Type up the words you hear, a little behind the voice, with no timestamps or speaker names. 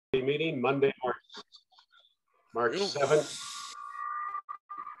meeting Monday, March 7th.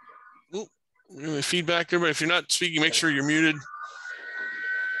 Really feedback, everybody. If you're not speaking, make sure you're muted.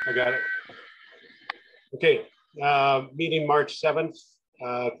 I got it. Okay, meeting March 7th,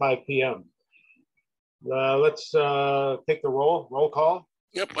 5 p.m. Let's take the roll call.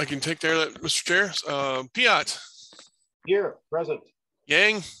 Yep, I can take care of that, Mr. Chair. Piat. Here, present.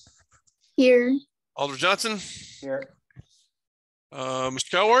 Yang. Here. Alder Johnson. Here.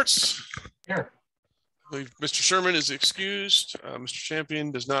 Mr. Calwarts. Here. I believe Mr. Sherman is excused. Mr.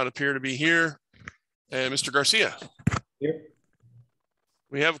 Champion does not appear to be here. And Mr. Garcia. Here.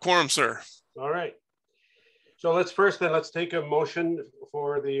 We have a quorum, sir. All right. So let's take a motion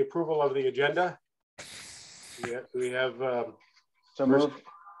for the approval of the agenda. We have so moved.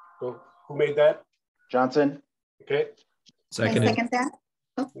 Who made that? Johnson. Okay. Second that.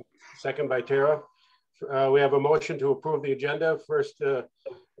 Oh. Second by Tara. We have a motion to approve the agenda. First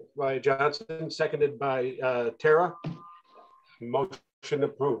by Johnson, seconded by Tara. Motion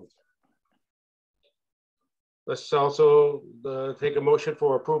approved. Let's also take a motion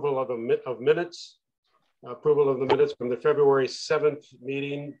for approval of minutes. Approval of the minutes from the February 7th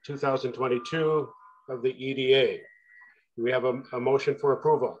meeting, 2022 of the EDA. Do we have a motion for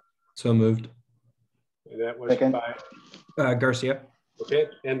approval? So moved. And that was second. By Garcia. Okay,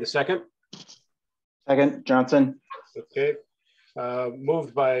 and the second? Second, Johnson. Okay,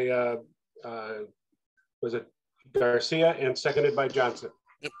 moved by, was it Garcia, and seconded by Johnson?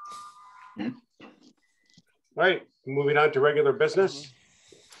 Yep. All right, moving on to regular business.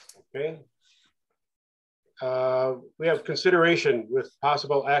 Okay. We have consideration with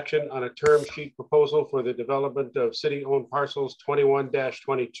possible action on a term sheet proposal for the development of city-owned parcels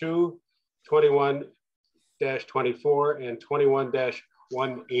 21-22, 21-24, and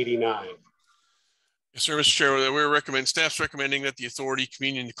 21-189. Yes, sir, Mr. Chair. Staff's recommending that the authority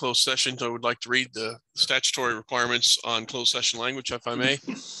convene into closed session. So I would like to read the statutory requirements on closed session language, if I may.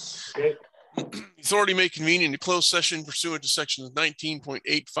 Okay. The authority may convene into closed session pursuant to section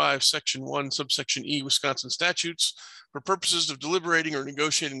 19.85, section 1, subsection E, Wisconsin statutes for purposes of deliberating or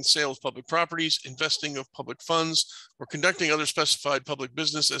negotiating the sale of public properties, investing of public funds, or conducting other specified public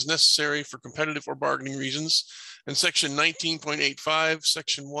business as necessary for competitive or bargaining reasons. And section 19.85,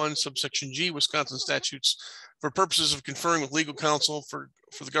 section 1, subsection G, Wisconsin statutes for purposes of conferring with legal counsel for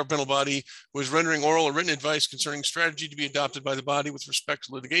the governmental body who is rendering oral or written advice concerning strategy to be adopted by the body with respect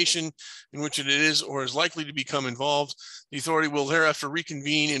to litigation in which it is or is likely to become involved. The authority will thereafter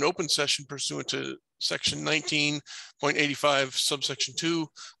reconvene in open session pursuant to section 19.85, subsection 2,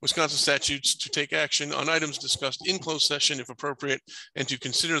 Wisconsin statutes to take action on items discussed in closed session if appropriate and to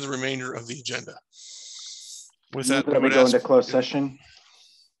consider the remainder of the agenda. With that, we go into closed session.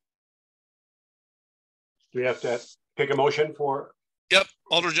 Do we have to take a motion for? Yep,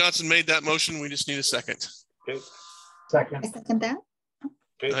 Alder Johnson made that motion. We just need a second. Okay. I second that.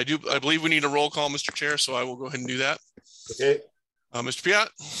 Okay. I believe we need a roll call, Mr. Chair, so I will go ahead and do that. Okay. Mr. Piat?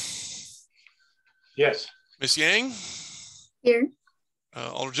 Yes. Ms. Yang? Here.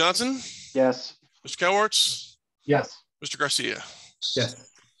 Alder Johnson? Yes. Mr. Calwarts? Yes. Mr. Garcia? Yes.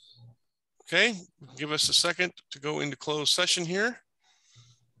 Okay, give us a second to go into closed session here.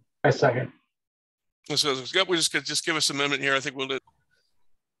 I second. So we just give us a minute here. I think we'll do.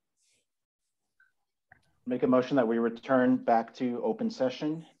 Make a motion that we return back to open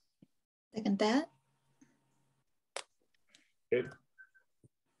session. Second that. Okay. Are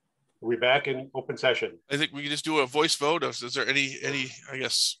we back in open session? I think we can just do a voice vote. Is there any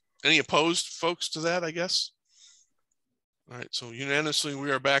opposed folks to that, I guess? All right, so unanimously, we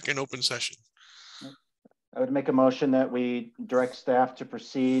are back in open session. I would make a motion that we direct staff to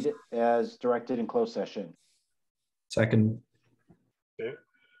proceed as directed in closed session. Second. Okay.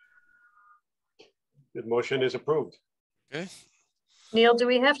 The motion is approved. Okay. Neil, do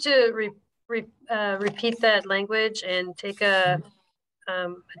we have to repeat that language and take a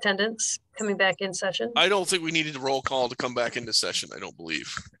attendance coming back in session? I don't think we needed a roll call to come back into session. I don't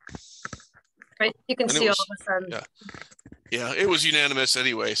believe. Right, you can see all of us on. Yeah. Yeah, it was unanimous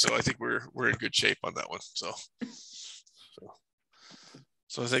anyway, so I think we're in good shape on that one.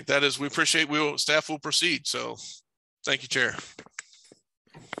 So I think that is, we appreciate, staff will proceed. So thank you, Chair.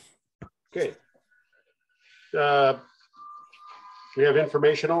 Okay. We have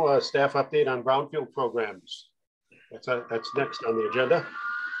informational staff update on brownfield programs. That's next on the agenda.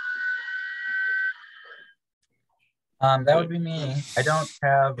 That would be me. I don't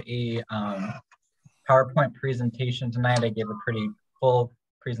have a PowerPoint presentation tonight. I gave a pretty full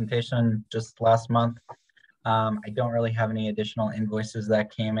presentation just last month. I don't really have any additional invoices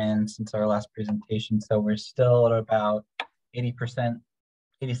that came in since our last presentation. So we're still at about 80%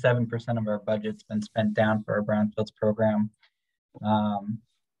 87% of our budget's been spent down for our brownfields program.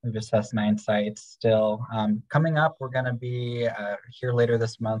 We've assessed 9 sites still. Coming up, we're going to be here later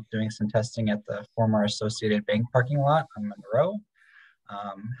this month doing some testing at the former Associated Bank parking lot on Monroe,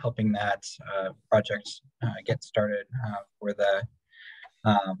 helping that project get started for the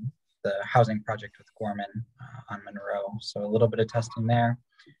housing project with Gorman on Monroe. So a little bit of testing there.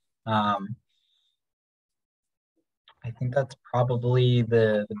 I think that's probably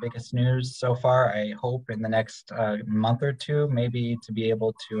the biggest news so far. I hope in the next month or two, maybe to be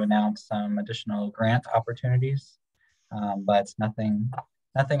able to announce some additional grant opportunities, but nothing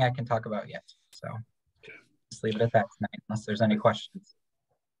I can talk about yet. So just leave it at that tonight, unless there's any questions.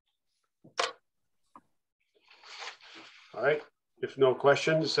 All right, if no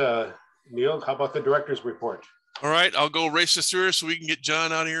questions, Neil, how about the director's report? All right, I'll go race this through so we can get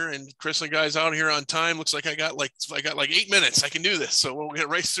John out here and Chris and the guys out here on time. Looks like I got like 8 minutes. I can do this, so we'll get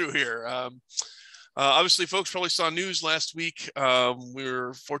race through here. Obviously, folks probably saw news last week. We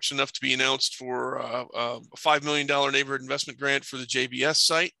were fortunate enough to be announced for a $5 million neighborhood investment grant for the JBS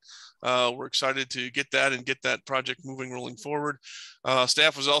site. We're excited to get that and get that project rolling forward.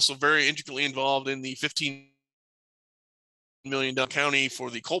 Staff was also very intricately involved in the $15 million county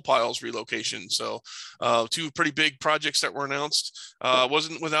for the coal piles relocation. So 2 pretty big projects that were announced.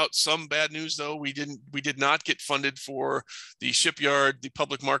 Wasn't without some bad news though. We did not get funded for the shipyard, the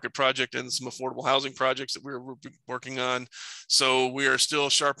public market project, and some affordable housing projects that we were working on. So we are still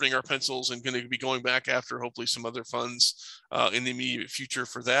sharpening our pencils and going to be going back after hopefully some other funds in the immediate future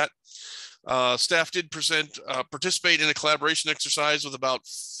for that. Staff did participate in a collaboration exercise with about,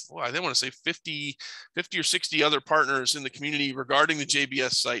 I want to say 50 or 60 other partners in the community regarding the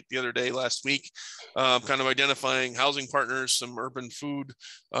JBS site the other day last week, kind of identifying housing partners, some urban food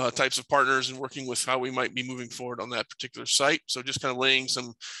types of partners, and working with how we might be moving forward on that particular site. So just kind of laying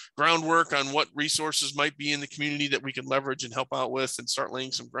some groundwork on what resources might be in the community that we can leverage and help out with, and start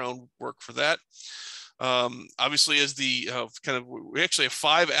laying some groundwork for that. Obviously, as the we actually have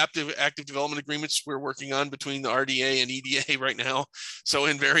 5 active development agreements we're working on between the RDA and EDA right now. So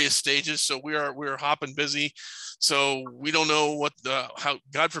in various stages. So we're hopping busy. So we don't know how,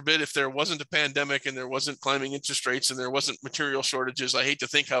 God forbid, if there wasn't a pandemic and there wasn't climbing interest rates and there wasn't material shortages, I hate to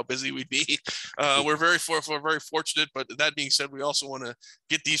think how busy we'd be. We're very fortunate, but that being said, we also want to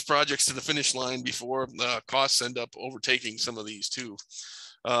get these projects to the finish line before costs end up overtaking some of these too.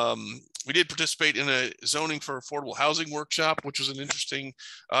 We did participate in a zoning for affordable housing workshop, which was an interesting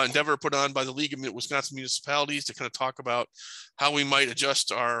endeavor put on by the League of Wisconsin Municipalities to kind of talk about how we might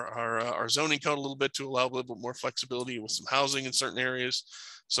adjust our zoning code a little bit to allow a little bit more flexibility with some housing in certain areas.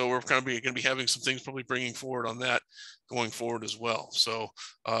 So we're kind of going to be having some things probably bringing forward on that going forward as well. So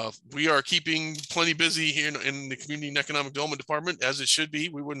we are keeping plenty busy here in the Community and Economic Development Department, as it should be.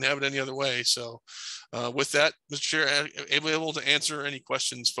 We wouldn't have it any other way. So with that, Mr. Chair, able to answer any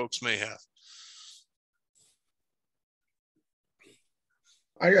questions folks may have.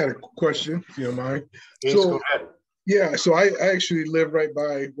 I got a question, if you don't mind. Please go ahead. Yeah, so I actually live right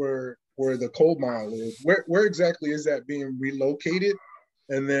by where the coal mile is. Where exactly is that being relocated?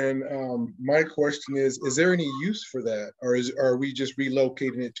 And then my question is there any use for that? Or are we just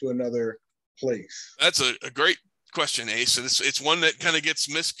relocating it to another place? That's a great question, Ace. And it's one that kind of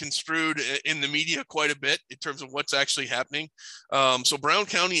gets misconstrued in the media quite a bit in terms of what's actually happening. So Brown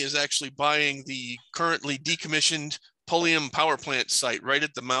County is actually buying the currently decommissioned Pulliam power plant site right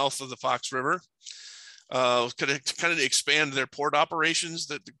at the mouth of the Fox River. Kind of expand their port operations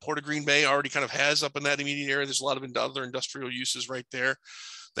that the Port of Green Bay already kind of has up in that immediate area. There's a lot of other industrial uses right there.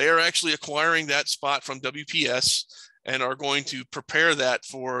 They are actually acquiring that spot from WPS and are going to prepare that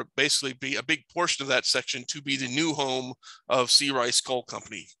for basically be a big portion of that section to be the new home of C. Rice Coal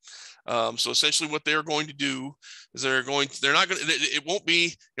Company. So essentially what they're going to do is it won't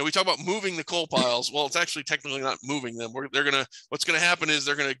be, we talk about moving the coal piles. Well, it's actually technically not moving them. What's going to happen is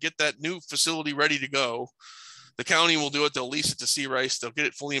they're going to get that new facility ready to go. The county will do it. They'll lease it to C. Rice. They'll get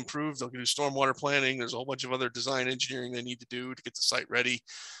it fully improved. They'll do stormwater planning. There's a whole bunch of other design engineering they need to do to get the site ready.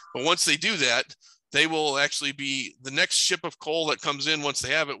 But once they do that, they will actually be the next ship of coal that comes in. Once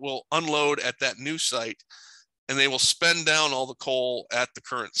they have it, will unload at that new site, and they will spend down all the coal at the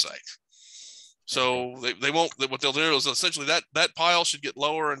current site. So they won't, what they'll do is essentially that pile should get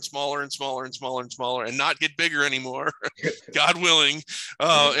lower and smaller and smaller and smaller and smaller and not get bigger anymore, God willing.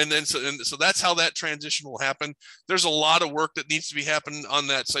 So that's how that transition will happen. There's a lot of work that needs to be happening on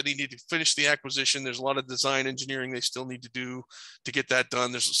that site. They need to finish the acquisition. There's a lot of design engineering they still need to do to get that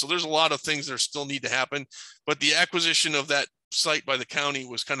done. There's a lot of things that still need to happen, but the acquisition of that site by the county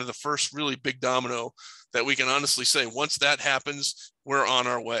was kind of the first really big domino that we can honestly say, once that happens, we're on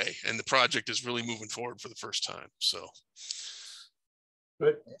our way, and the project is really moving forward for the first time. So.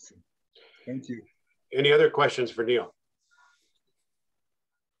 Good. Thank you. Any other questions for Neil?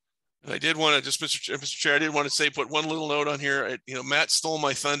 I did want to just, Mr. Chair, I did want to say, put one little note on here. Matt stole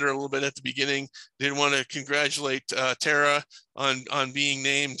my thunder a little bit at the beginning. Did want to congratulate Tara on being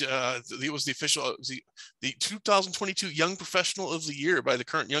named. It was the official, the 2022 Young Professional of the Year by the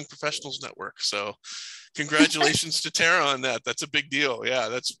Current Young Professionals Network. So congratulations to Tara on that. That's a big deal.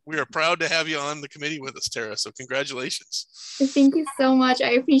 Yeah, we are proud to have you on the committee with us, Tara. So congratulations. Thank you so much.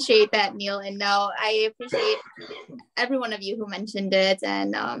 I appreciate that, Neil. And no, I appreciate every one of you who mentioned it.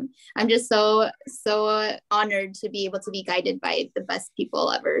 And I'm just so honored to be able to be guided by the best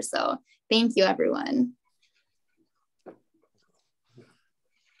people ever. So thank you, everyone.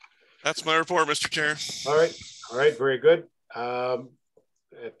 That's my report, Mr. Chair. All right, very good.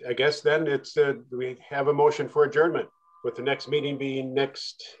 I guess then it's we have a motion for adjournment, with the next meeting being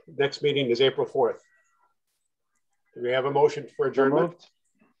next meeting is April 4th. Do we have a motion for adjournment?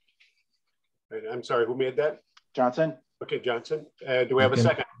 I'm sorry, who made that? Johnson. Okay, Johnson. Do we have a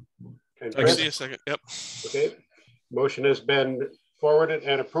second? I see a second. Yep. Okay. Motion has been forwarded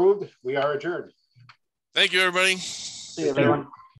and approved. We are adjourned. Thank you, everybody. See you, everyone.